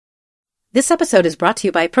This episode is brought to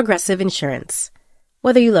you by Progressive Insurance.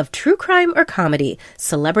 Whether you love true crime or comedy,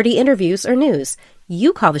 celebrity interviews or news,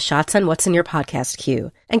 you call the shots on what's in your podcast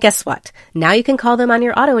queue. And guess what? Now you can call them on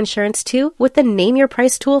your auto insurance too with the Name Your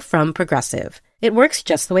Price tool from Progressive. It works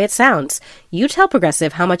just the way it sounds. You tell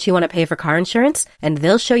Progressive how much you want to pay for car insurance, and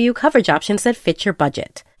they'll show you coverage options that fit your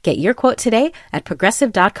budget. Get your quote today at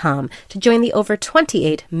Progressive.com to join the over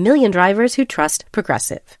 28 million drivers who trust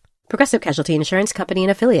Progressive. Progressive Casualty Insurance Company and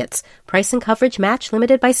Affiliates. Price and coverage match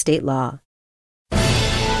limited by state law.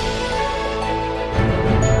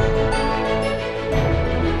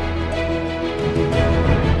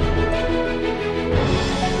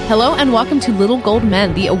 Hello and welcome to Little Gold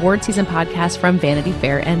Men, the award season podcast from Vanity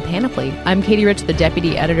Fair and Panoply. I'm Katie Rich, the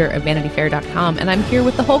deputy editor of VanityFair.com, and I'm here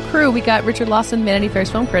with the whole crew. We got Richard Lawson, Vanity Fair's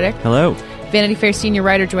film critic. Hello. Vanity Fair senior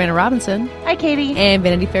writer Joanna Robinson. Hi, Katie. And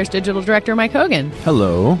Vanity Fair's digital director Mike Hogan.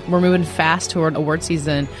 Hello. We're moving fast toward award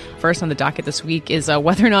season. First on the docket this week is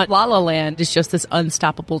whether or not La La Land is just this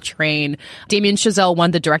unstoppable train. Damien Chazelle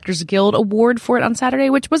won the Directors Guild Award for it on Saturday,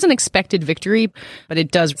 which was an expected victory, but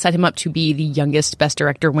it does set him up to be the youngest Best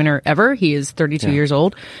Director winner ever. He is 32 years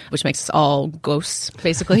old, which makes us all ghosts,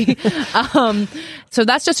 basically. So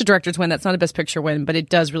that's just a director's win. That's not a Best Picture win, but it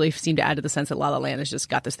does really seem to add to the sense that La La Land has just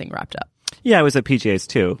got this thing wrapped up. Yeah, it was at PGA's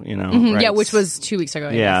too, you know. Mm-hmm, right? yeah, which was 2 weeks ago.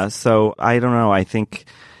 Yeah, so I don't know. I think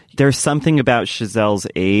there's something about Chazelle's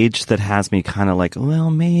age that has me kind of like, well,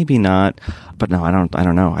 maybe not. But no, I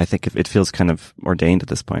don't know. I think it feels kind of ordained at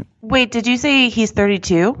this point. Wait, did you say he's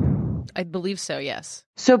 32? I believe so, yes.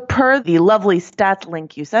 So per the lovely stats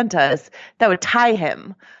link you sent us, that would tie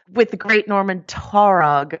him with the great Norman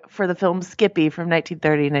Taurog for the film Skippy from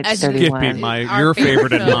 1930, 1931. Skippy, your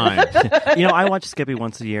favorite and mine. You know, I watch Skippy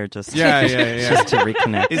once a year just Yeah. just to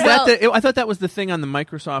reconnect. Is that I thought that was the thing on the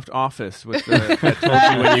Microsoft Office with that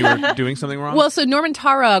told you when you were doing something wrong? Well, so Norman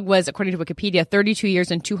Taurog was, according to Wikipedia, 32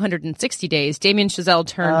 years and 260 days. Damien Chazelle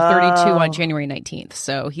turned 32 on January 19th.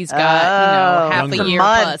 So he's got, half Younger. a year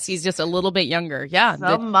plus. He's just a little bit younger. Yeah.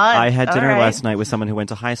 I had dinner last night with someone who went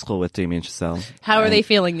to high school with Damien Chazelle. How are they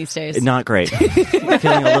feeling these days? Not great.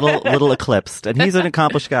 Feeling a little eclipsed. And he's an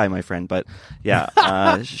accomplished guy, my friend. But yeah,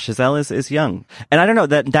 Chazelle is young. And I don't know,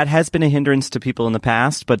 that has been a hindrance to people in the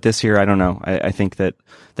past, but this year, I don't know. I think that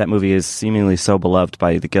movie is seemingly so beloved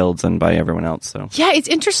by the guilds and by everyone else. So yeah, it's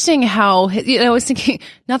interesting how, I was thinking,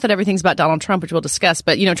 not that everything's about Donald Trump, which we'll discuss,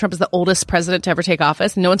 but, Trump is the oldest president to ever take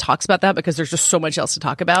office. And no one talks about that because there's just so much else to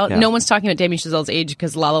talk about. Yeah. No one's talking about Damien Chazelle's age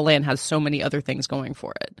because La La Land has so many other things going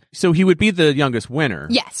for it. So he would be the youngest winner.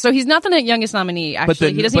 Yes. So he's not the youngest nominee,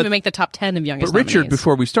 actually. He doesn't even make the top 10 of youngest nominees. But Richard,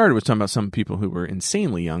 before we started, was talking about some people who were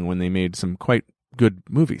insanely young when they made some quite good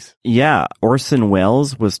movies. Yeah, Orson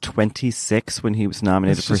Welles was 26 when he was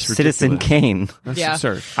nominated for Citizen Kane. That's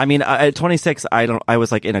absurd. I mean, at 26, I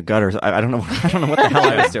was like in a gutter. I don't know what the hell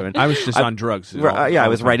I was doing. I was just on drugs. I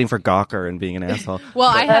was writing for Gawker and being an asshole. Well,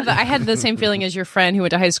 I had the same feeling as your friend who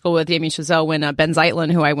went to high school with Damien Chazelle when Ben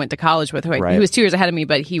Zeitlin, who I went to college with, he was 2 years ahead of me,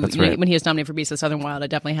 but when he was nominated for Beast of Southern Wild, I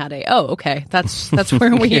definitely had okay, that's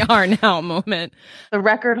where we are now moment. The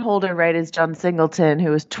record holder, right, is John Singleton,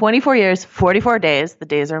 who was 24 years, 44 days. The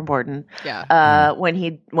days are important. Yeah. When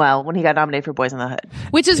he got nominated for Boys in the Hood,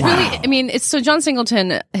 which is really, I mean, it's so John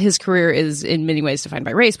Singleton. His career is in many ways defined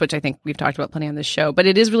by race, which I think we've talked about plenty on this show. But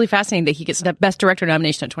it is really fascinating that he gets that Best Director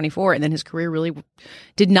nomination at 24, and then his career really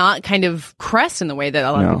did not kind of crest in the way that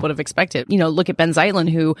a lot of people would have expected. Look at Ben Zeitlin,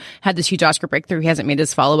 who had this huge Oscar breakthrough. He hasn't made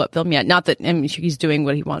his follow-up film yet. Not that he's doing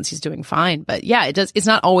what he wants. He's doing fine. But yeah, it does. It's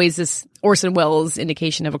not always this Orson Welles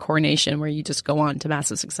indication of a coronation where you just go on to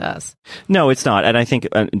massive success. No, it's not. And I think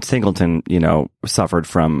Singleton, suffered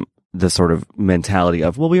from the sort of mentality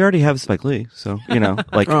of, well, we already have Spike Lee. So, it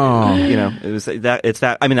was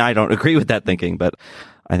that. I mean, I don't agree with that thinking, but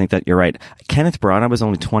I think that you're right. Kenneth Branagh was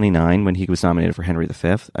only 29 when he was nominated for Henry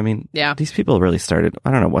V. I mean, these people really started,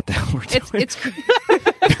 I don't know what the hell we're doing.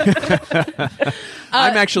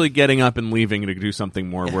 I'm actually getting up and leaving to do something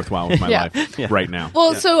more worthwhile with my life right now.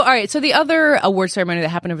 Well, so, all right. So the other award ceremony that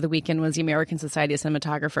happened over the weekend was the American Society of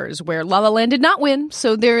Cinematographers, where La La Land did not win.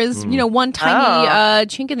 So there is, one tiny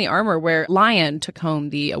chink in the armor where Lion took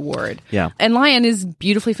home the award. Yeah. And Lion is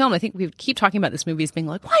beautifully filmed. I think we keep talking about this movie as being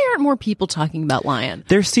like, why aren't more people talking about Lion?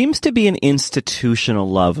 There seems to be an institutional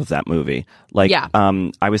love of that movie.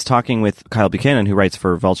 I was talking with Kyle Buchanan, who writes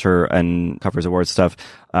for Vulture and covers awards stuff,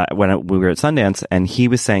 when we were at Sundance, and he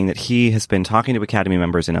was saying that he has been talking to Academy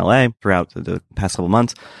members in LA throughout the past couple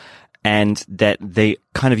months, and that they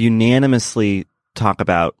kind of unanimously talk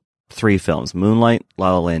about 3 films: Moonlight,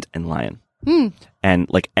 La La Land, and Lion. And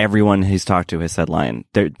everyone he's talked to has said Lion.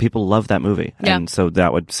 People love that movie, and so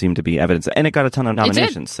that would seem to be evidence. And it got a ton of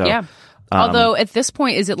nominations. So Although at this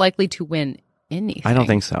point, is it likely to win anything? I don't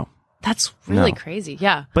think so. That's really crazy.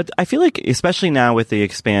 Yeah. But I feel like, especially now with the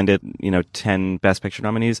expanded, 10 Best Picture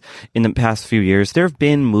nominees in the past few years, there have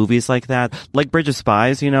been movies like that, like Bridge of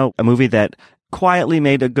Spies, a movie that quietly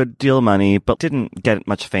made a good deal of money, but didn't get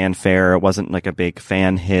much fanfare. It wasn't like a big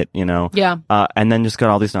fan hit, Yeah. And then just got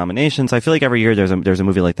all these nominations. I feel like every year there's a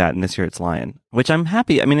movie like that, and this year it's Lion, which I'm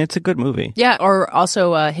happy. I mean, it's a good movie. Yeah. Or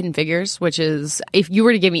also Hidden Figures, which is, if you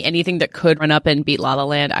were to give me anything that could run up and beat La La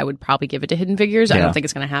Land, I would probably give it to Hidden Figures. I don't think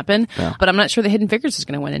it's going to happen, but I'm not sure that Hidden Figures is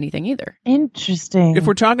going to win anything either. Interesting. If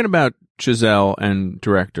we're talking about Chazelle and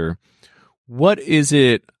director, what is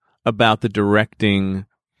it about the directing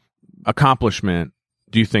accomplishment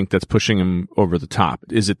do you think that's pushing him over the top?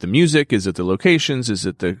 Is it the music? Is it the locations? Is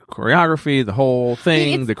it the choreography? The whole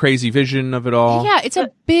thing? The crazy vision of it all? Yeah, it's a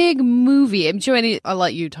big movie. Joanne, I'll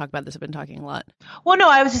let you talk about this. I've been talking a lot. Well, no,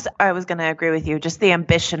 I was going to agree with you. Just the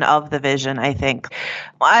ambition of the vision, I think.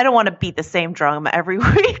 I don't want to beat the same drum every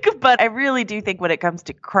week, but I really do think when it comes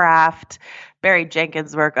to craft, Barry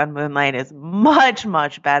Jenkins' work on Moonlight is much,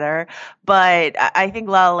 much better. But I think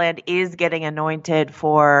La La Land is getting anointed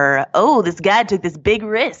for, this guy took this big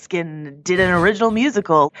risk and did an original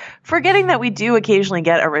musical. Forgetting that we do occasionally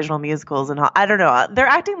get original musicals. And I don't know. They're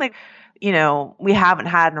acting like, we haven't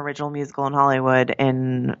had an original musical in Hollywood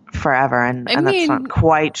in forever. And that's not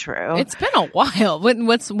quite true. It's been a while.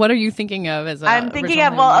 What are you thinking of as I'm thinking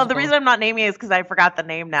of, the reason I'm not naming it is because I forgot the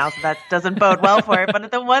name now, so that doesn't bode well for it.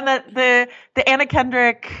 But the one that the Anna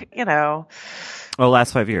Kendrick, Oh,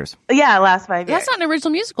 Last 5 Years. Yeah, Last 5 years. That's not an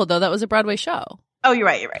original musical, though. That was a Broadway show. Oh, you're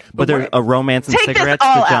right. But there's a Romance and Cigarettes,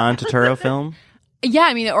 the John Turturro film. Yeah,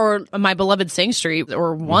 I mean, or My Beloved Sing Street,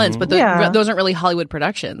 or Once, but those aren't really Hollywood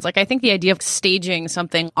productions. Like, I think the idea of staging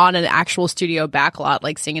something on an actual studio backlot,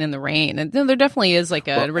 like Singing in the Rain, and there definitely is like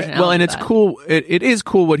an originality. Well, and it's cool. It is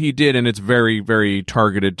cool what he did, and it's very, very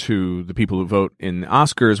targeted to the people who vote in the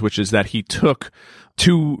Oscars, which is that he took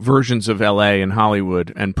two versions of LA and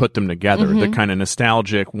Hollywood and put them together, the kind of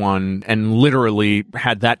nostalgic one, and literally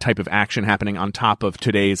had that type of action happening on top of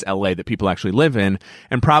today's LA that people actually live in.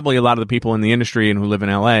 And probably a lot of the people in the industry and who live in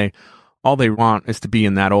LA, all they want is to be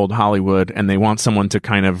in that old Hollywood, and they want someone to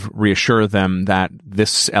kind of reassure them that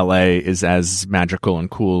this LA is as magical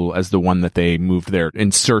and cool as the one that they moved there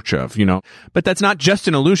in search of, But that's not just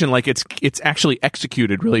an illusion. Like, it's actually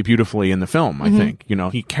executed really beautifully in the film, I think.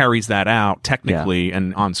 He carries that out technically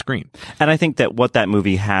and on screen. And I think that what that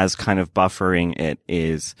movie has kind of buffering it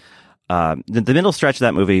is the middle stretch of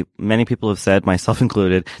that movie, many people have said, myself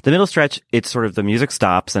included, the middle stretch, it's sort of the music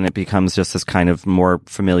stops and it becomes just this kind of more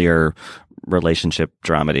familiar relationship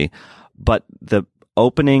dramedy. But the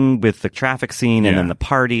opening with the traffic scene and then the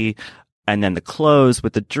party and then the close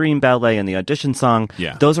with the dream ballet and the audition song,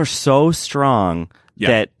 those are so strong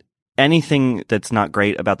that anything that's not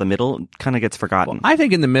great about the middle kind of gets forgotten. Well, I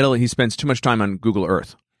think in the middle he spends too much time on Google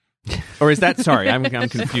Earth. Or is that, sorry, I'm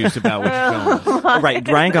confused about which film. Right,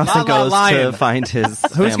 Ryan Gosling goes to find his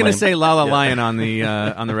Who's going to say La La Lion on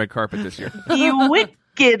the red carpet this year? You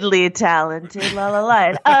wickedly talented La La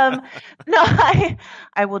Lion. No,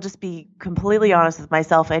 I will just be completely honest with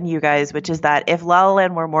myself and you guys, which is that if La La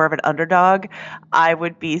Land were more of an underdog, I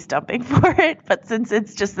would be stumping for it. But since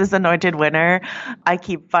it's just this anointed winner, I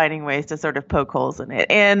keep finding ways to sort of poke holes in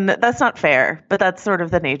it. And that's not fair, but that's sort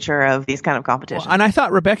of the nature of these kind of competitions. Well, and I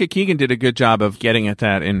thought Rebecca Keegan did a good job of getting at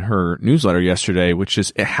that in her newsletter yesterday, which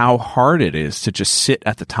is how hard it is to just sit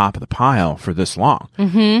at the top of the pile for this long.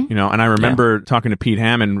 And I remember talking to Pete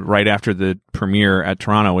Hammond right after the premiere at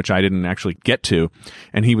Toronto, which I didn't actually get to.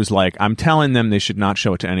 And he was like, I'm telling them they should not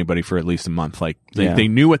show it to anybody for at least a month. Like they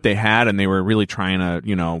knew what they had and they were really trying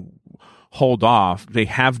to, hold off. They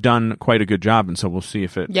have done quite a good job. And so we'll see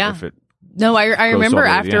if it No, I remember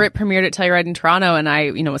after it premiered at Telluride in Toronto, and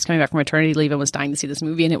I, was coming back from maternity leave and was dying to see this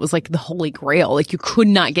movie, and it was like the holy grail. Like, you could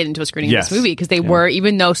not get into a screening of this movie because they were,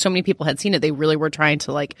 even though so many people had seen it, they really were trying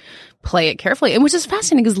to like play it carefully. And which is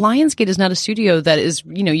fascinating because Lionsgate is not a studio that is,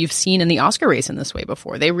 you've seen in the Oscar race in this way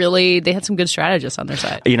before. They had some good strategists on their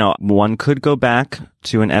side. One could go back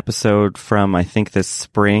to an episode from, I think, this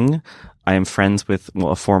spring. I am friends with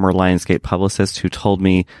a former Lionsgate publicist who told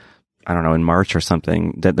me, I don't know, in March or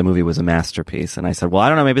something, that the movie was a masterpiece. And I said, well, I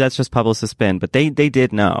don't know, maybe that's just publicist spin, but they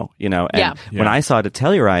did know, and when I saw it at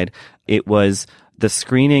Telluride, it was the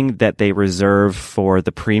screening that they reserve for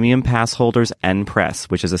the premium pass holders and press,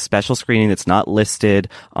 which is a special screening that's not listed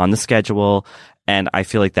on the schedule. And I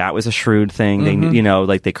feel like that was a shrewd thing.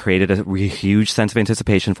 They, they created a huge sense of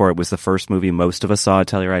anticipation for it. It was the first movie most of us saw at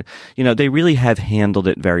Telluride. They really have handled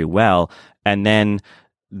it very well. And then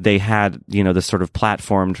they had, this sort of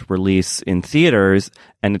platformed release in theaters,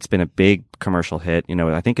 and it's been a big commercial hit.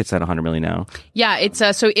 I think it's at $100 million now. Yeah, it's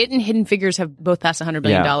so it and Hidden Figures have both passed $100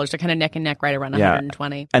 million. They're kind of neck and neck, right around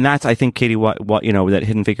 120. And that's, I think, Katie, what that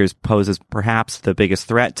Hidden Figures poses perhaps the biggest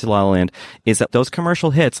threat to La La Land is that those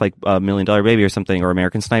commercial hits like $1 Million Baby or something, or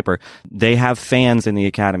American Sniper, they have fans in the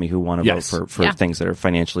Academy who want to vote for things that are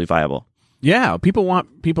financially viable. Yeah, people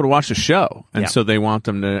want people to watch the show, and so they want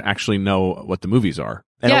them to actually know what the movies are.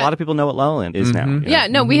 And a lot of people know what La La Land is now. Yeah,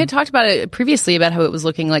 no, we had talked about it previously about how it was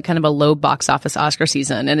looking like kind of a low box office Oscar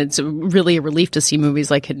season, and it's really a relief to see movies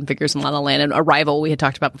like Hidden Figures and La La Land and Arrival we had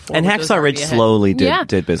talked about before. And Hacksaw Ridge slowly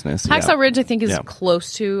did business. Hacksaw Ridge, I think, is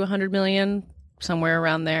close to 100 million, somewhere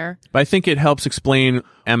around there. But I think it helps explain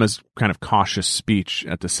Emma's kind of cautious speech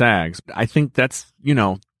at the SAGs. I think that's,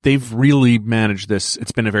 they've really managed this.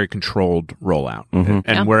 It's been a very controlled rollout.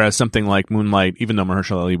 And whereas something like Moonlight, even though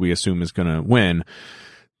Mahershala Ali, we assume, is going to win,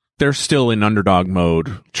 they're still in underdog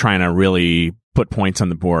mode, trying to really put points on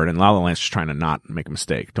the board. And La La Land's just trying to not make a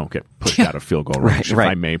mistake. Don't get pushed out of field goal range, if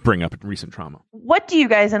I may bring up recent trauma. What do you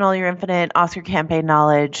guys, in all your infinite Oscar campaign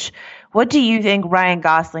knowledge, what do you think Ryan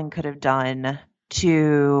Gosling could have done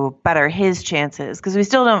to better his chances? Because we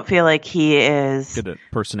still don't feel like he is... Did a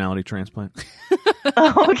personality transplant.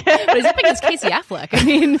 Okay. But he's up against Casey Affleck. I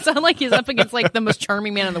mean, it's not like he's up against like the most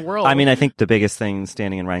charming man in the world. I mean, I think the biggest thing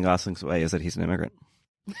standing in Ryan Gosling's way is that he's an immigrant.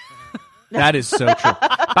 That is so true.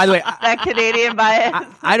 By the way, that Canadian bias.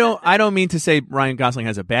 I don't mean to say Ryan Gosling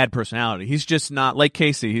has a bad personality. He's just not like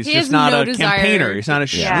Casey. He's just not a campaigner. He's not a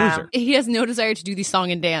schmoozer. He has no desire to do the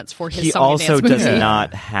song and dance for his he song and dance movie. He also does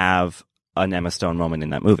not have an Emma Stone moment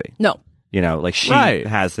in that movie. No. Like she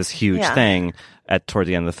has this huge thing toward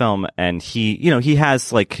the end of the film, and he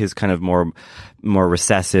has like his kind of more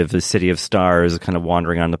recessive, the City of Stars, kind of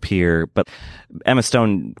wandering on the pier, but Emma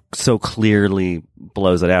Stone so clearly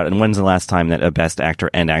blows it out. And when's the last time that a Best Actor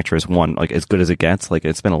and Actress won, like, as good as it gets? Like,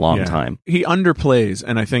 it's been a long time. He underplays,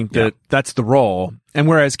 and I think that that's the role. And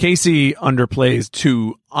whereas Casey underplays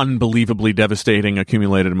to unbelievably devastating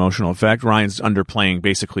accumulated emotional effect, Ryan's underplaying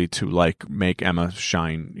basically to, like, make Emma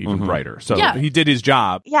shine even brighter. So he did his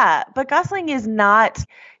job. Yeah, but Gosling is not...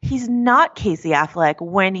 He's not Casey Affleck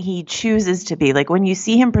when he chooses to be. Like, when you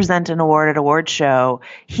see him present an award at award show,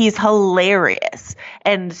 he's hilarious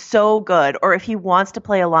and so good. Or if he wants to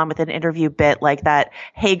play along with an interview bit like that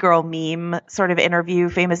Hey Girl meme sort of interview,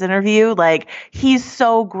 famous interview, like, he's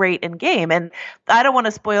so great in game. And I don't want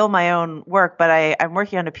to spoil my own work, but I'm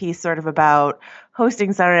working on a piece sort of about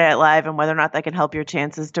hosting Saturday Night Live and whether or not that can help your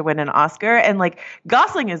chances to win an Oscar. And like,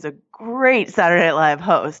 Gosling is a great Saturday Night Live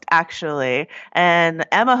host, actually. And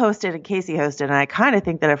Emma hosted and Casey hosted. And I kind of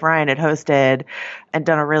think that if Ryan had hosted and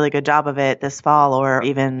done a really good job of it this fall or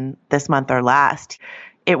even this month or last,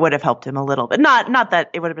 it would have helped him a little bit. Not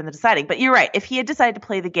that it would have been the deciding, but you're right. If he had decided to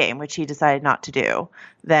play the game, which he decided not to do,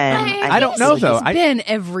 then I don't know, though. He's been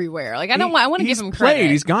everywhere. Like, I want to give him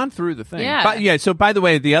credit. He's gone through the thing. Yeah. So by the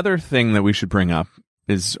way, the other thing that we should bring up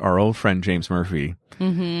is our old friend James Murphy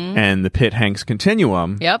and the Pitt Hanks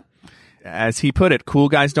continuum. Yep. As he put it, cool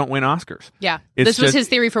guys don't win Oscars. Yeah. This was his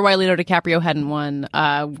theory for why Leonardo DiCaprio hadn't won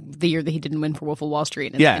the year that he didn't win for Wolf of Wall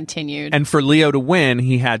Street. And it's continued. And for Leo to win,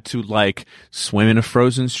 he had to, like, swim in a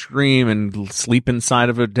frozen stream and sleep inside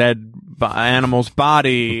of a dead animal's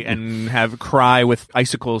body and have cry with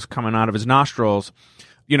icicles coming out of his nostrils.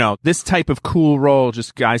 This type of cool role,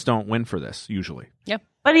 just guys don't win for this, usually. Yep.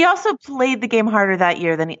 But he also played the game harder that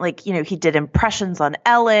year than he did impressions on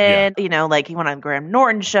Ellen, like he went on Graham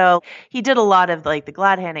Norton's show. He did a lot of like the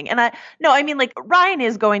glad handing. And Ryan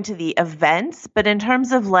is going to the events, but in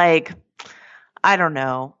terms of like, I don't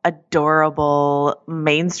know, adorable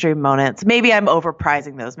mainstream moments. Maybe I'm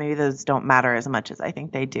overprizing those. Maybe those don't matter as much as I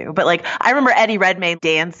think they do. But like, I remember Eddie Redmayne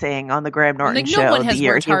dancing on the Graham Norton show. No one has the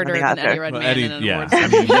year worked harder than Eddie Redmayne.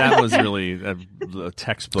 That was really a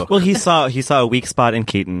textbook. Well, he saw a weak spot in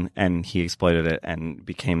Keaton, and he exploited it and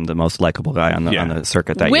became the most likable guy on the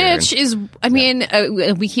circuit that year. Which is,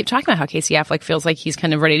 we keep talking about how Casey Affleck feels like he's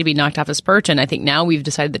kind of ready to be knocked off his perch, and I think now we've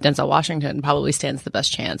decided that Denzel Washington probably stands the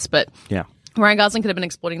best chance. But yeah. Ryan Gosling could have been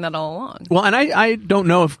exploiting that all along. Well, and I don't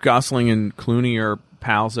know if Gosling and Clooney are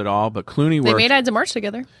pals at all, but Clooney worked... They made Ides of March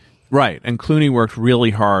together. Right, and Clooney worked really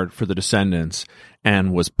hard for The Descendants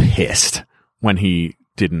and was pissed when he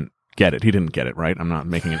didn't get it. He didn't get it, right? I'm not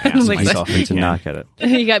making an ass of myself. He did not get it.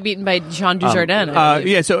 He got beaten by Jean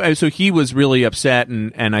Dujardin. So he was really upset,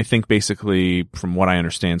 and I think basically, from what I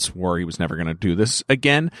understand, swore he was never going to do this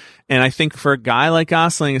again. And I think for a guy like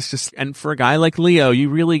Gosling, and for a guy like Leo, you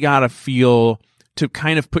really got to feel to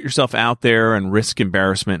kind of put yourself out there and risk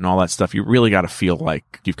embarrassment and all that stuff, you really got to feel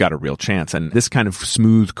like you've got a real chance. And this kind of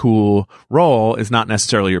smooth, cool role is not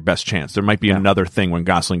necessarily your best chance. There might be another thing when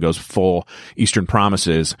Gosling goes full Eastern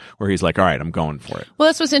Promises where he's like, all right, I'm going for it. Well,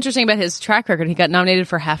 that's what's interesting about his track record. He got nominated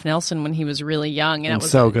for Half Nelson when he was really young. And it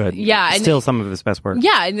was so good. Yeah. Still some of his best work.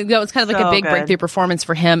 Yeah. And that was kind of like a big breakthrough performance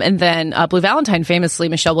for him. And then Blue Valentine, famously,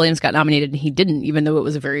 Michelle Williams got nominated and he didn't, even though it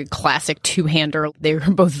was a very classic two-hander. They were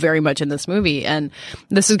both very much in this movie. And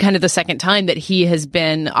this is kind of the second time that he has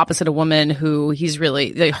been opposite a woman who he's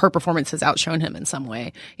really, her performance has outshone him in some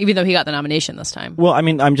way, even though he got the nomination this time. Well, I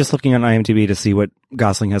mean, I'm just looking on IMDb to see what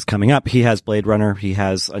Gosling has coming up. He has Blade Runner. He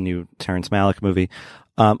has a new Terrence Malick movie.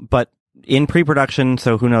 But in pre-production,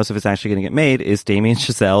 so who knows if it's actually going to get made, is Damien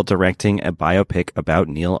Chazelle directing a biopic about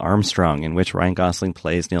Neil Armstrong, in which Ryan Gosling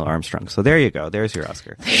plays Neil Armstrong. So there you go. There's your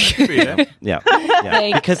Oscar.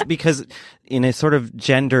 Yeah. Because in a sort of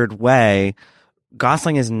gendered way,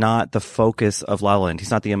 Gosling is not the focus of La La Land.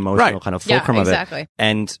 He's not the emotional kind of fulcrum of it.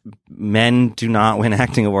 And men do not win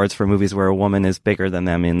acting awards for movies where a woman is bigger than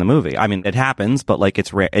them in the movie. I mean, it happens, but like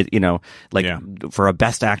it's rare, for a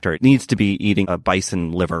best actor, it needs to be eating a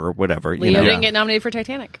bison liver or whatever. Leo didn't get nominated for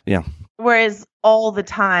Titanic. Yeah. Whereas all the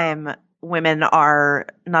time, women are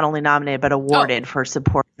not only nominated but awarded for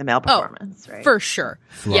supporting the male performance, right? For sure.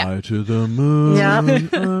 Fly to the moon. Yeah.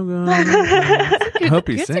 I hope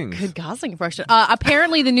he sings. Good Gosling impression.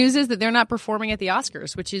 Apparently, the news is that they're not performing at the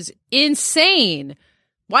Oscars, which is insane.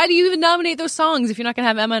 Why do you even nominate those songs if you're not going to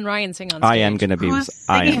have Emma and Ryan sing on stage? I am going to be doing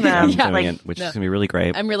it, which is going to be really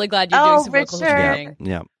great. I'm really glad you're doing some vocal singing.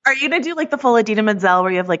 Yeah. Are you going to do like the full Idina Menzel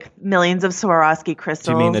where you have like millions of Swarovski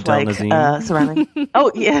crystals? Do you mean Adele Nazim? Surrounding?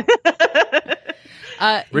 Oh, yeah.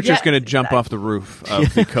 Richard's going to jump off the roof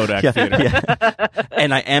of the Kodak Theater. Yeah.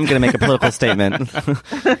 And I am going to make a political statement.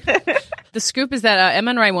 The scoop is that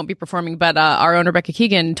Emma and Ryan won't be performing, but our own Rebecca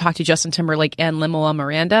Keegan talked to Justin Timberlake and Lin-Manuel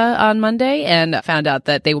Miranda on Monday and found out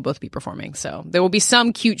that they will both be performing. So there will be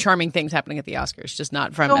some cute, charming things happening at the Oscars, just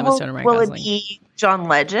not from Emma Stone and Ryan Gosling. Will it be John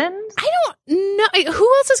Legend? I don't know.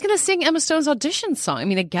 Who else is going to sing Emma Stone's audition song? I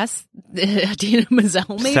mean, I guess Idina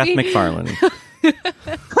Menzel, maybe? Seth MacFarlane.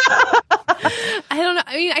 I don't know.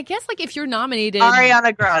 I mean, I guess like if you're nominated,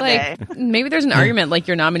 Ariana Grande, like maybe there's an argument like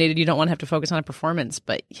you're nominated, you don't want to have to focus on a performance.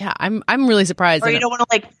 But yeah, I'm really surprised. Or you don't want to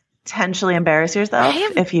like potentially embarrass yourself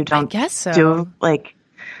if you don't. I guess so. Do like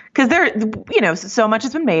because there, so much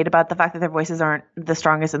has been made about the fact that their voices aren't the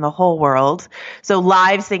strongest in the whole world. So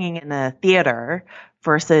live singing in the theater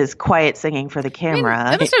versus quiet singing for the camera. I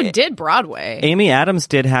mean, Emma Stone did Broadway. Amy Adams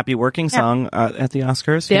did Happy Working Song at the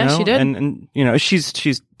Oscars. Yeah, she did. And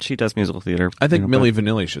she does musical theater. I think Milli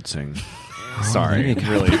Vanilli should sing. Sorry,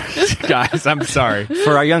 really, guys. I'm sorry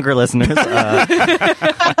for our younger listeners. It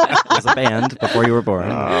was a band before you were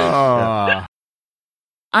born.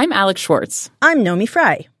 I'm Alex Schwartz. I'm Nomi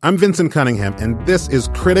Fry. I'm Vincent Cunningham, and this is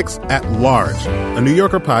Critics at Large, a New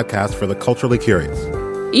Yorker podcast for the culturally curious.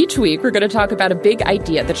 Each week, we're going to talk about a big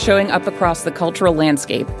idea that's showing up across the cultural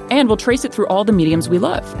landscape, and we'll trace it through all the mediums we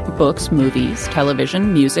love. Books, movies,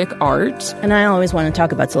 television, music, art. And I always want to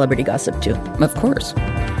talk about celebrity gossip, too. Of course.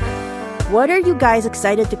 What are you guys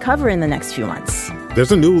excited to cover in the next few months?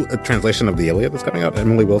 There's a new translation of the Iliad that's coming out,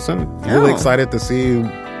 Emily Wilson. Really excited to see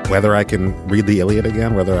whether I can read the Iliad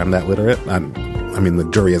again, whether I'm that literate. I mean, the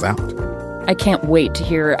jury is out. I can't wait to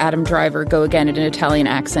hear Adam Driver go again in an Italian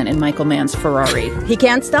accent in Michael Mann's Ferrari. He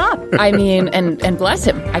can't stop. I mean, and bless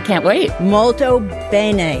him. I can't wait. Molto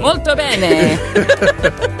bene. Molto bene.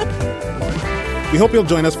 We hope you'll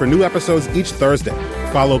join us for new episodes each Thursday.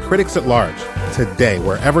 Follow Critics at Large today,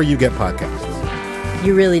 wherever you get podcasts.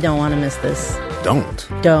 You really don't want to miss this.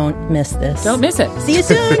 Don't miss this. Don't miss it. See you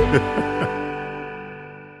soon.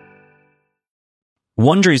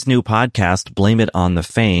 Wondery's new podcast, Blame It on the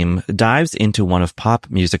Fame, dives into one of pop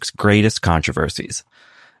music's greatest controversies.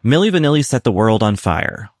 Milli Vanilli set the world on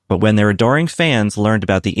fire, but when their adoring fans learned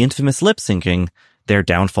about the infamous lip-syncing, their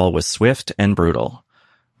downfall was swift and brutal.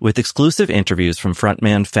 With exclusive interviews from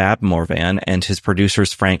frontman Fab Morvan and his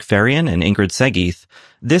producers Frank Farian and Ingrid Segeith,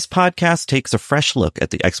 this podcast takes a fresh look at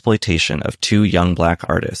the exploitation of two young black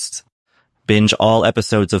artists. Binge all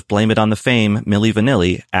episodes of Blame It on the Fame, Milli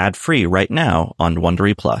Vanilli, ad-free right now on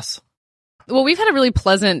Wondery Plus. Well, we've had a really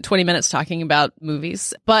pleasant 20 minutes talking about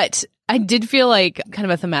movies, but I did feel like kind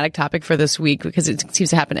of a thematic topic for this week, because it seems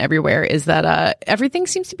to happen everywhere, is that everything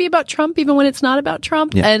seems to be about Trump, even when it's not about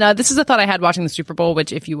Trump. Yeah. And this is a thought I had watching the Super Bowl,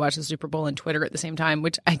 which if you watch the Super Bowl and Twitter at the same time,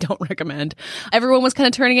 which I don't recommend, everyone was kind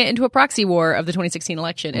of turning it into a proxy war of the 2016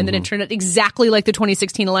 election. And then it turned out exactly like the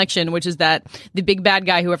 2016 election, which is that the big bad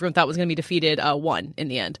guy who everyone thought was going to be defeated won in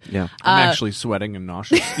the end. Yeah. I'm actually sweating and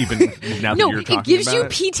nauseous, even now that you're talking about it. No, it gives you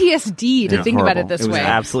PTSD to think about it this way. It was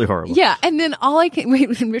absolutely horrible. Yeah, and then all I can... Wait,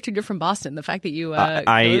 Richard, you're from Boston. The fact that you...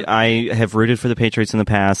 I have rooted for the Patriots in the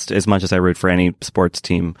past as much as I root for any sports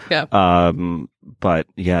team. Yeah. But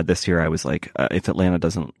yeah, this year I was like, if Atlanta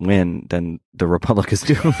doesn't win, then the Republic is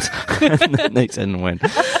doomed. And then they didn't win.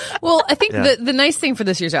 Well, I think the nice thing for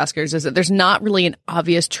this year's Oscars is that there's not really an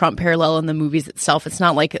obvious Trump parallel in the movies itself. It's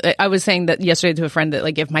not like, I was saying that yesterday to a friend that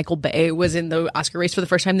like if Michael Bay was in the Oscar race for the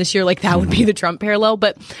first time this year, like that would be the Trump parallel.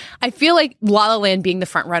 But I feel like La La Land being the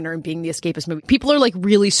front runner and being the escapist movie, people are like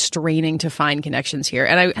really straining to find connections here.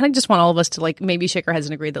 And I just want all of us to like maybe shake our heads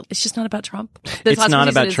and agree that it's just not about Trump. It's not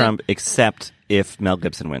about Trump, except if Mel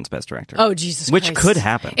Gibson wins Best Director. Oh, Jesus Christ. Which could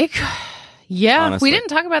happen. Yeah, honestly. We didn't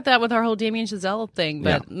talk about that with our whole Damien Chazelle thing,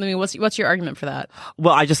 but I mean, what's your argument for that?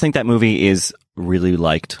 Well, I just think that movie is really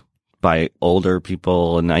liked by older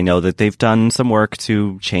people, and I know that they've done some work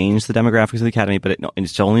to change the demographics of the Academy, but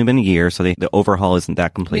it's only been a year, so the overhaul isn't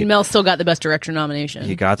that complete. I mean, Mel still got the Best Director nomination.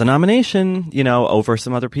 He got the nomination, over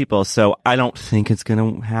some other people, so I don't think it's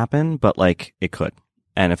going to happen, but like it could.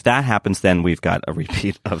 And if that happens, then we've got a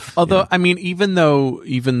repeat of. Although, I mean, even though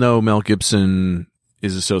Mel Gibson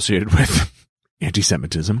is associated with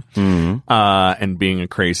anti-Semitism, and being a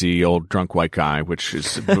crazy old drunk white guy, which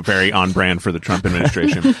is very on brand for the Trump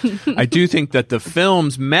administration, I do think that the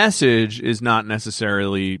film's message is not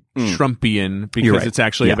necessarily Trumpian, because it's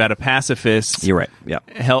actually about a pacifist. You're right.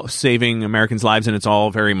 Yeah. Saving Americans' lives, and it's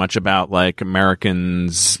all very much about like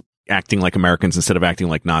Americans acting like Americans instead of acting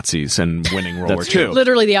like Nazis and winning World War II.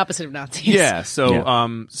 Literally the opposite of Nazis. Yeah.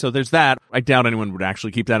 So, so there's that. I doubt anyone would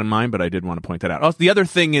actually keep that in mind, but I did want to point that out. Also, the other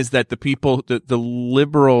thing is that the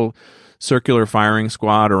liberal circular firing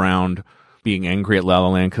squad around being angry at La La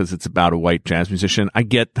Land because it's about a white jazz musician. I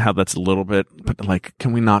get how that's a little bit, but like,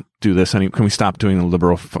 can we not do this? Can we stop doing the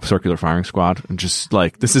liberal circular firing squad and just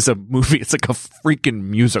like, this is a movie. It's like a freaking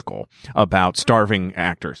musical about starving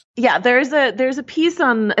actors. Yeah, there's a piece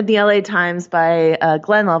on the LA Times by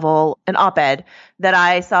Glenn Lovell, an op-ed that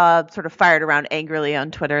I saw sort of fired around angrily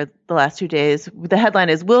on Twitter the last 2 days. The headline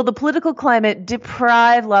is, "Will the political climate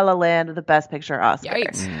deprive La La Land of the Best Picture Oscar?"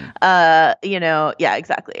 Yikes. Yeah,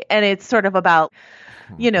 exactly. And it's sort of about,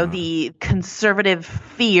 the conservative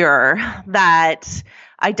fear that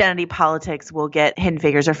identity politics will get Hidden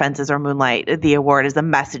Figures or Fences or Moonlight the award as a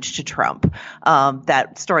message to Trump,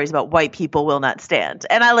 that stories about white people will not stand.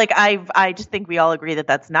 And I just think we all agree that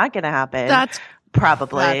that's not going to happen. That's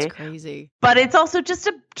crazy. But it's also just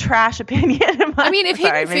a trash opinion. If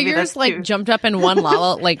Hidden Figures jumped up and won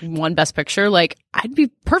won Best Picture, I'd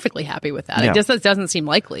be perfectly happy with that. Yeah. I guess that doesn't seem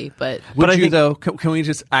likely, but I think, though, can we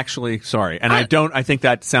just actually, sorry, and I think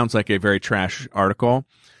that sounds like a very trash article,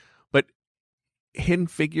 but Hidden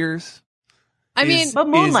Figures. But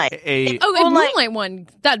Moonlight. Moonlight won,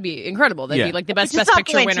 that'd be incredible. That'd be like the best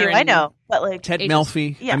picture winner. I know, but like Ted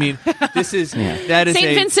Melfi. Yeah. I mean, this is that is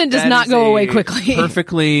St. Vincent does not go away quickly.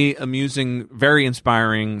 Perfectly amusing, very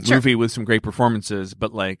inspiring movie with some great performances,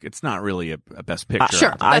 but it's not really a best picture.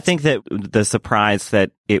 Sure, I think that the surprise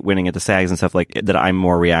that it winning at the SAGs and stuff that I'm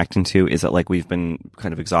more reacting to is that we've been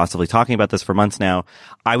kind of exhaustively talking about this for months now.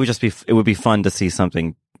 It would be fun to see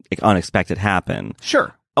something unexpected happen.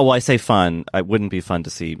 Sure. Oh, well, I say fun. It wouldn't be fun to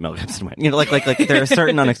see Mel Gibson win. Like there are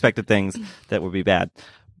certain unexpected things that would be bad.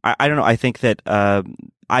 I don't know. I think that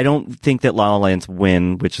I don't think that La La Land's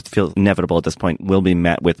win, which feels inevitable at this point, will be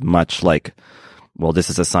met with much well, this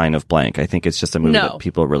is a sign of blank. I think it's just a movie that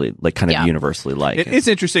people really kind of universally like. It is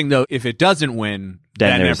interesting though. If it doesn't win,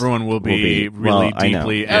 then everyone will be really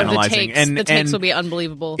deeply analyzing, the takes will be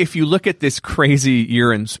unbelievable. If you look at this crazy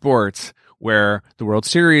year in sports, where the World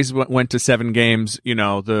Series went to 7 games,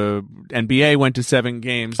 the NBA went to 7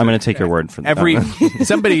 games. I'm going to take your word for that.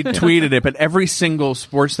 Somebody tweeted it, but every single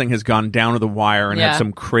sports thing has gone down to the wire and had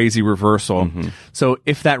some crazy reversal. Mm-hmm. So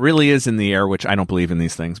if that really is in the air, which I don't believe in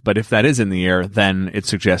these things, but if that is in the air, then it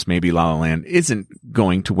suggests maybe La La Land isn't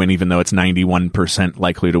going to win, even though it's 91%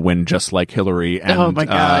 likely to win, just like Hillary. And, oh my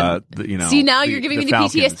God! See, now you're giving me the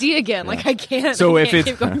PTSD again. Yeah. I can't. So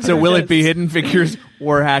will it be Hidden Figures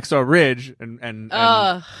or Hacksaw Ridge? And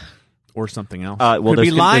or something else. Well,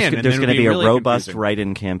 there's going to be a really robust confusing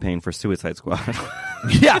write-in campaign for Suicide Squad.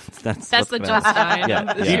 Yeah, that's the John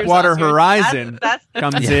Stein. Deepwater Horizon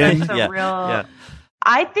comes in. That's a real.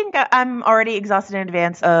 I think I'm already exhausted in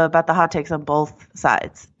advance about the hot takes on both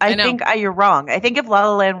sides. I think you're wrong. I think if La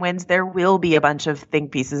La Land wins, there will be a bunch of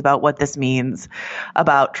think pieces about what this means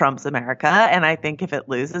about Trump's America. And I think if it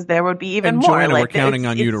loses, there would be even more. Joanna, we're counting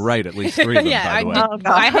on you to write at least 3 of them, by the way.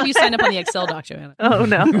 I had you sign up on the Excel doc, Joanna. Oh,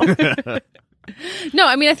 no. No,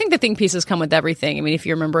 I mean, I think the think pieces come with everything. I mean, if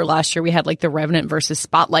you remember last year, we had like The Revenant versus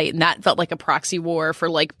Spotlight, and that felt like a proxy war for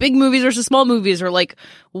like big movies versus small movies, or like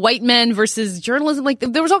white men versus journalism. Like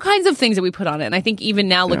there was all kinds of things that we put on it. And I think even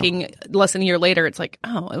now, looking less than a year later, it's like,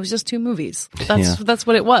 oh, it was just 2 movies. That's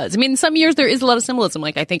what it was. I mean, in some years there is a lot of symbolism.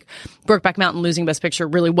 Like I think Brokeback Mountain losing Best Picture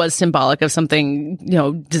really was symbolic of something,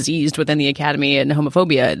 diseased within the Academy and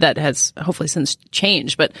homophobia that has hopefully since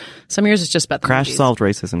changed. But some years it's just about the Crash movies. solved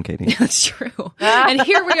racism, Katie. That's true. And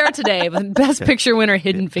here we are today with Best Picture winner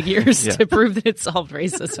Hidden Figures to prove that it solved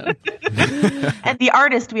racism. And The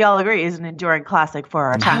Artist, we all agree, is an enduring classic for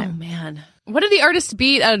our time. Oh, man. What did The Artist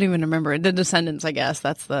beat? I don't even remember. The Descendants, I guess.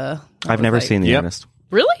 I've never seen The Artist.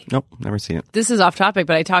 Really? Nope, never seen it. This is off topic,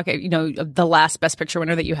 but I talk, the last Best Picture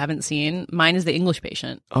winner that you haven't seen. Mine is The English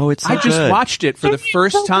Patient. Oh, it's so I just watched it for the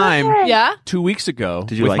first time Yeah? 2 weeks ago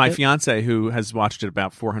Did you with like my it? fiance who has watched it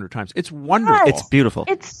about 400 times. It's wonderful. It's beautiful.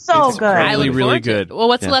 It's so It's good. I look really, really forward to good. it. Well,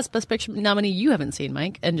 what's the last Best Picture nominee you haven't seen,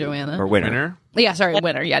 Mike and Joanna? Or winner. Yeah, sorry,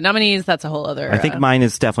 winner. Yeah, nominees, that's a whole other... I think mine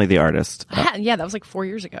is definitely The Artist. Yeah, that was like 4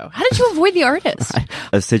 years ago. How did you avoid The Artist?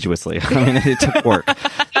 Assiduously. I mean, it took work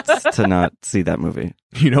to not see that movie.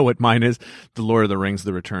 You know what mine is? The Lord of the Rings,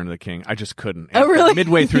 The Return of the King. I just couldn't. Oh, really?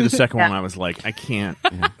 Midway through the second one, I was like, I can't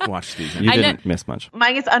watch these. You didn't miss much.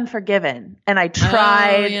 Mine is Unforgiven, and I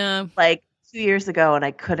tried like 2 years ago, and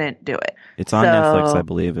I couldn't do it. It's on Netflix, I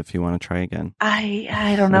believe, if you want to try again.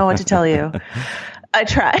 I don't know what to tell you. I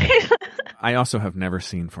tried. I also have never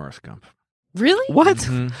seen Forrest Gump. Really? What?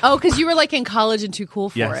 Mm-hmm. Oh, because you were like in college and too cool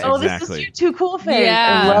for Yes, it. Oh, exactly. this is your too cool phase.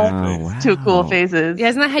 Yeah. I love Oh, wow. too cool phases. Yeah,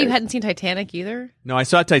 isn't that how you hadn't seen Titanic either? No, I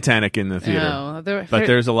saw Titanic in the theater. No, But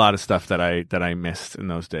there's a lot of stuff that I missed in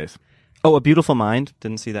those days. Oh, A Beautiful Mind.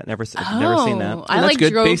 Didn't see that. Never seen that. I That's like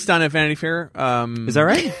good. drove... Based on a Vanity Fair Is that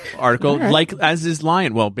right? article, like as is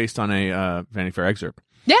Lion. Well, based on a Vanity Fair excerpt.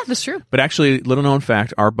 Yeah, that's true. But actually, little known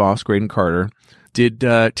fact: our boss, Graydon Carter, did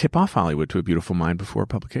tip off Hollywood to A Beautiful Mind before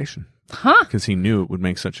publication. Huh? Because he knew it would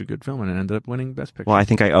make such a good film, and it ended up winning Best Picture. Well, I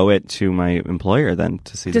think I owe it to my employer then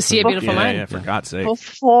to see A Beautiful Mind. Yeah, for God's sake.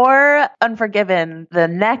 Before Unforgiven, the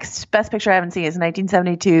next Best Picture I haven't seen is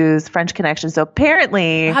 1972's French Connection. So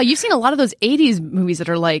apparently... Wow, you've seen a lot of those 80s movies that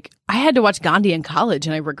are like, I had to watch Gandhi in college,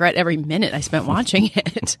 and I regret every minute I spent watching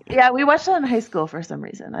it. Yeah, we watched it in high school for some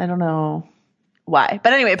reason. I don't know why.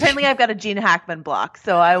 But anyway, apparently I've got a Gene Hackman block,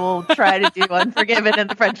 so I will try to do Unforgiven and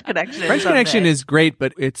the French Connection. French someday. Connection is great,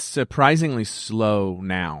 but it's surprisingly slow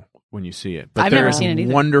now when you see it. But I've never seen it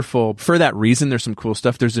either. Wonderful. For that reason, there's some cool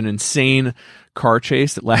stuff. There's an insane car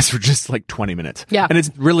chase that lasts for just like 20 minutes. Yeah. And it's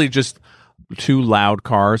really just 2 loud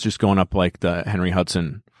cars just going up like the Henry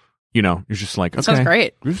Hudson. You're just like, okay. Sounds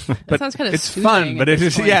great. But That sounds kind of it's fun, but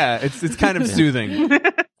it's kind of soothing.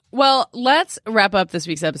 Well, let's wrap up this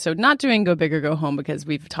week's episode, not doing Go Big or Go Home because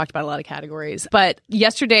we've talked about a lot of categories. But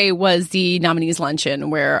yesterday was the nominees luncheon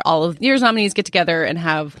where all of the year's nominees get together and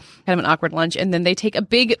have kind of an awkward lunch. And then they take a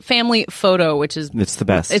big family photo, which is... It's the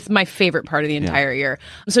best. It's my favorite part of the entire year.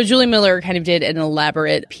 So Julie Miller kind of did an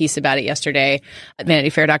elaborate piece about it yesterday at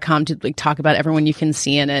VanityFair.com to talk about everyone you can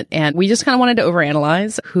see in it. And we just kind of wanted to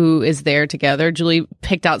overanalyze who is there together. Julie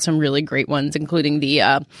picked out some really great ones, including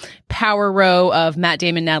the power row of Matt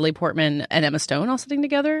Damon, Natalie Portman, and Emma Stone all sitting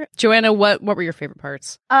together. Joanna, what were your favorite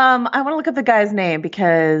parts? I want to look up the guy's name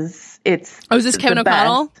because it's... Oh, is this Kevin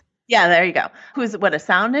O'Connell? Best. Yeah, there you go. Who's a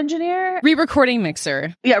sound engineer? Re-recording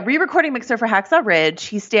mixer. Yeah, re-recording mixer for Hacksaw Ridge.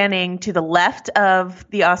 He's standing to the left of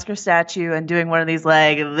the Oscar statue and doing one of these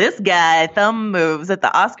this guy thumb moves at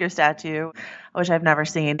the Oscar statue, which I've never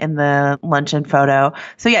seen in the luncheon photo.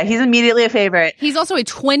 So yeah, he's immediately a favorite. He's also a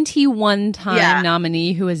 21-time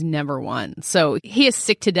nominee who has never won. So he is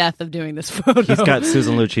sick to death of doing this photo. He's got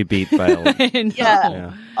Susan Lucci beat by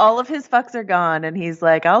yeah. All of his fucks are gone, and he's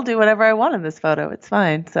like, I'll do whatever I want in this photo. It's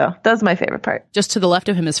fine. So that was my favorite part. Just to the left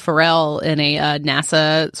of him is Pharrell in a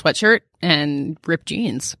NASA sweatshirt and ripped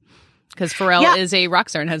jeans. Because Pharrell is a rock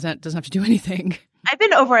star and doesn't have to do anything. I've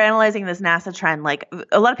been overanalyzing this NASA trend. Like,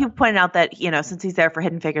 a lot of people pointed out that, since he's there for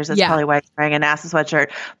Hidden Figures, that's probably why he's wearing a NASA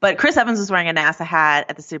sweatshirt. But Chris Evans was wearing a NASA hat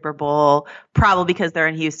at the Super Bowl, probably because they're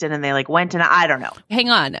in Houston and they went and I don't know.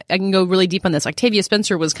 Hang on. I can go really deep on this. Octavia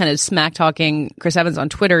Spencer was kind of smack talking Chris Evans on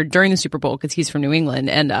Twitter during the Super Bowl because he's from New England.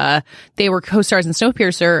 And they were co-stars in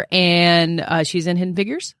Snowpiercer, and she's in Hidden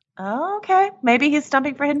Figures. Oh, okay. Maybe he's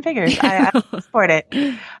stumping for Hidden Figures. I support it.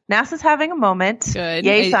 NASA's having a moment. Good.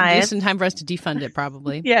 Yay, science. Just in time for us to defund it,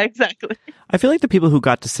 probably. Yeah, exactly. I feel like the people who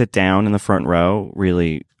got to sit down in the front row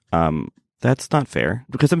really, that's not fair.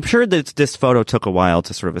 Because I'm sure that this photo took a while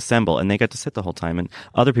to sort of assemble, and they got to sit the whole time. And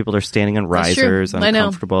other people are standing on risers,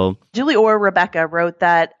 uncomfortable. Julie or Rebecca wrote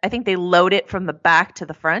that I think they load it from the back to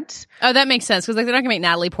the front. Oh, that makes sense. Because they're not going to make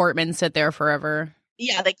Natalie Portman sit there forever.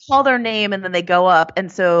 Yeah, they call their name and then they go up,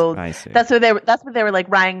 and so that's what they were like.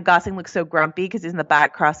 Ryan Gosling looks so grumpy because he's in the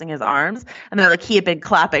back crossing his arms, and they're like he had been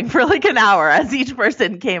clapping for like an hour as each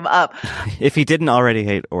person came up. If he didn't already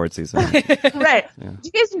hate award season, right? Yeah. Do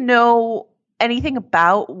you guys know anything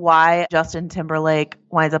about why Justin Timberlake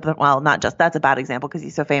winds up? Not just that's a bad example because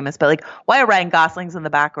he's so famous, but like why Ryan Gosling's in the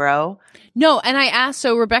back row? No, and I asked.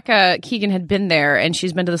 So Rebecca Keegan had been there, and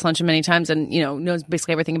she's been to this luncheon many times, and knows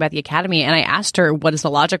basically everything about the Academy. And I asked her what is the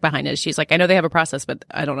logic behind it. She's like, I know they have a process, but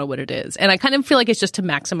I don't know what it is. And I kind of feel like it's just to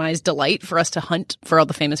maximize delight for us to hunt for all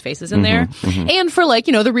the famous faces in there, and for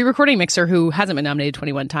the re-recording mixer who hasn't been nominated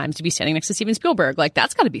 21 times to be standing next to Steven Spielberg. Like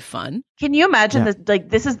that's got to be fun. Can you imagine this? Like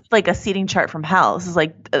this is like a seating chart from hell. This is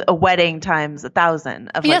like a wedding times 1,000.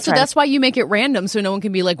 So that's why you make it random, so no one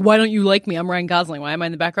can be like, why don't you like me? I'm Ryan Gosling. Why am I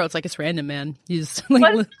in the back row? It's like, it's random, man. You just,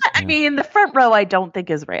 I mean, the front row I don't think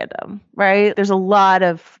is random, right? There's a lot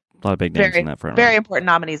of big names in that front row. Very important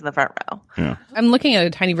nominees in the front row. Yeah. I'm looking at a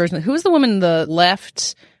tiny version. Who is the woman in the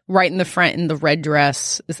left, right in the front in the red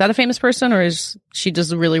dress? Is that a famous person, or is she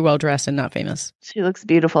just really well dressed and not famous? She looks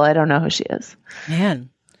beautiful. I don't know who she is. Man.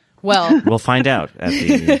 Well, we'll find out at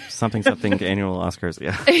the something annual Oscars.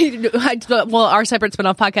 Yeah. Well, our separate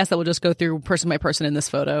spinoff podcast that will just go through person by person in this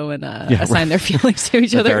photo and assign their feelings to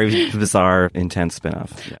each other. Very bizarre, intense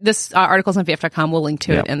spinoff. Yeah. This article's on VF.com. We'll link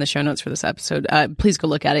to it in the show notes for this episode. Please go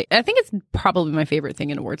look at it. I think it's probably my favorite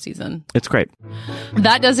thing in award season. It's great.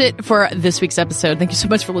 That does it for this week's episode. Thank you so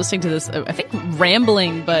much for listening to this, I think,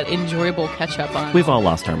 rambling but enjoyable catch up on. We've all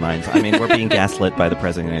lost our minds. I mean, we're being gaslit by the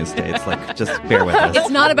President of the United States. Like, just bear with us.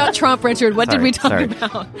 It's not about Trump, Richard. What did we talk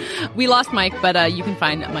about? We lost Mike, but you can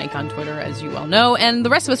find Mike on Twitter, as you well know. And the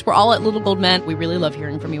rest of us, we're all at Little Gold Men. We really love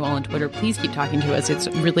hearing from you all on Twitter. Please keep talking to us. It's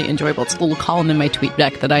really enjoyable. It's a little column in my tweet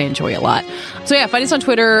deck that I enjoy a lot. So yeah, find us on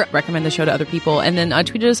Twitter, recommend the show to other people, and then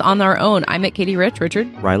tweet us on our own. I'm at Katie Rich,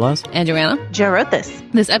 Richard. Rylas. And Joanna. Joe wrote this.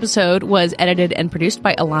 This episode was edited and produced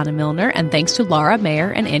by Alana Milner, and thanks to Laura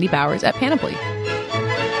Mayer and Andy Bowers at Panoply.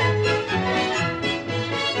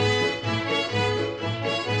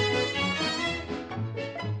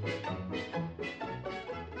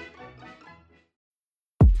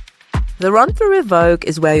 The Run Through with Vogue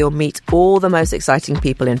is where you'll meet all the most exciting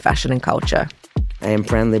people in fashion and culture. I am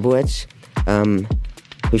Fran Lebowitz,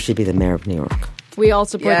 who should be the mayor of New York. We all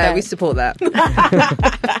support that. Yeah, we support that.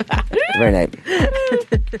 Very nice.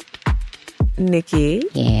 Nikki?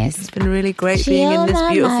 Yes? It's been really great being in this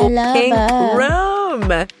beautiful pink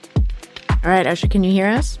room. All right, Usher, can you hear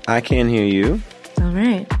us? I can hear you. All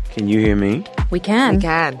right. Can you hear me? We can. We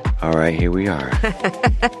can. All right, here we are.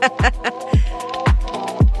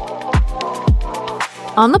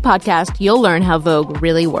 On the podcast, you'll learn how Vogue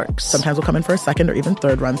really works. Sometimes we'll come in for a second or even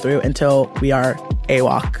third run through until we are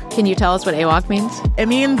AWOC. Can you tell us what AWOC means? It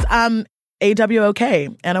means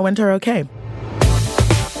AWOK, Anna Winter okay.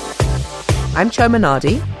 I'm Cho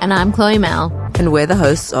Minardi. And I'm Chloe Mal. And we're the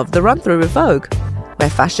hosts of The Run Through with Vogue, where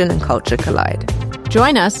fashion and culture collide.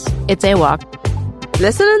 Join us. It's AWOC.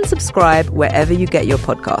 Listen and subscribe wherever you get your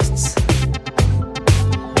podcasts.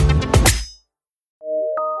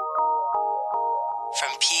 From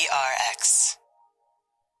PRX.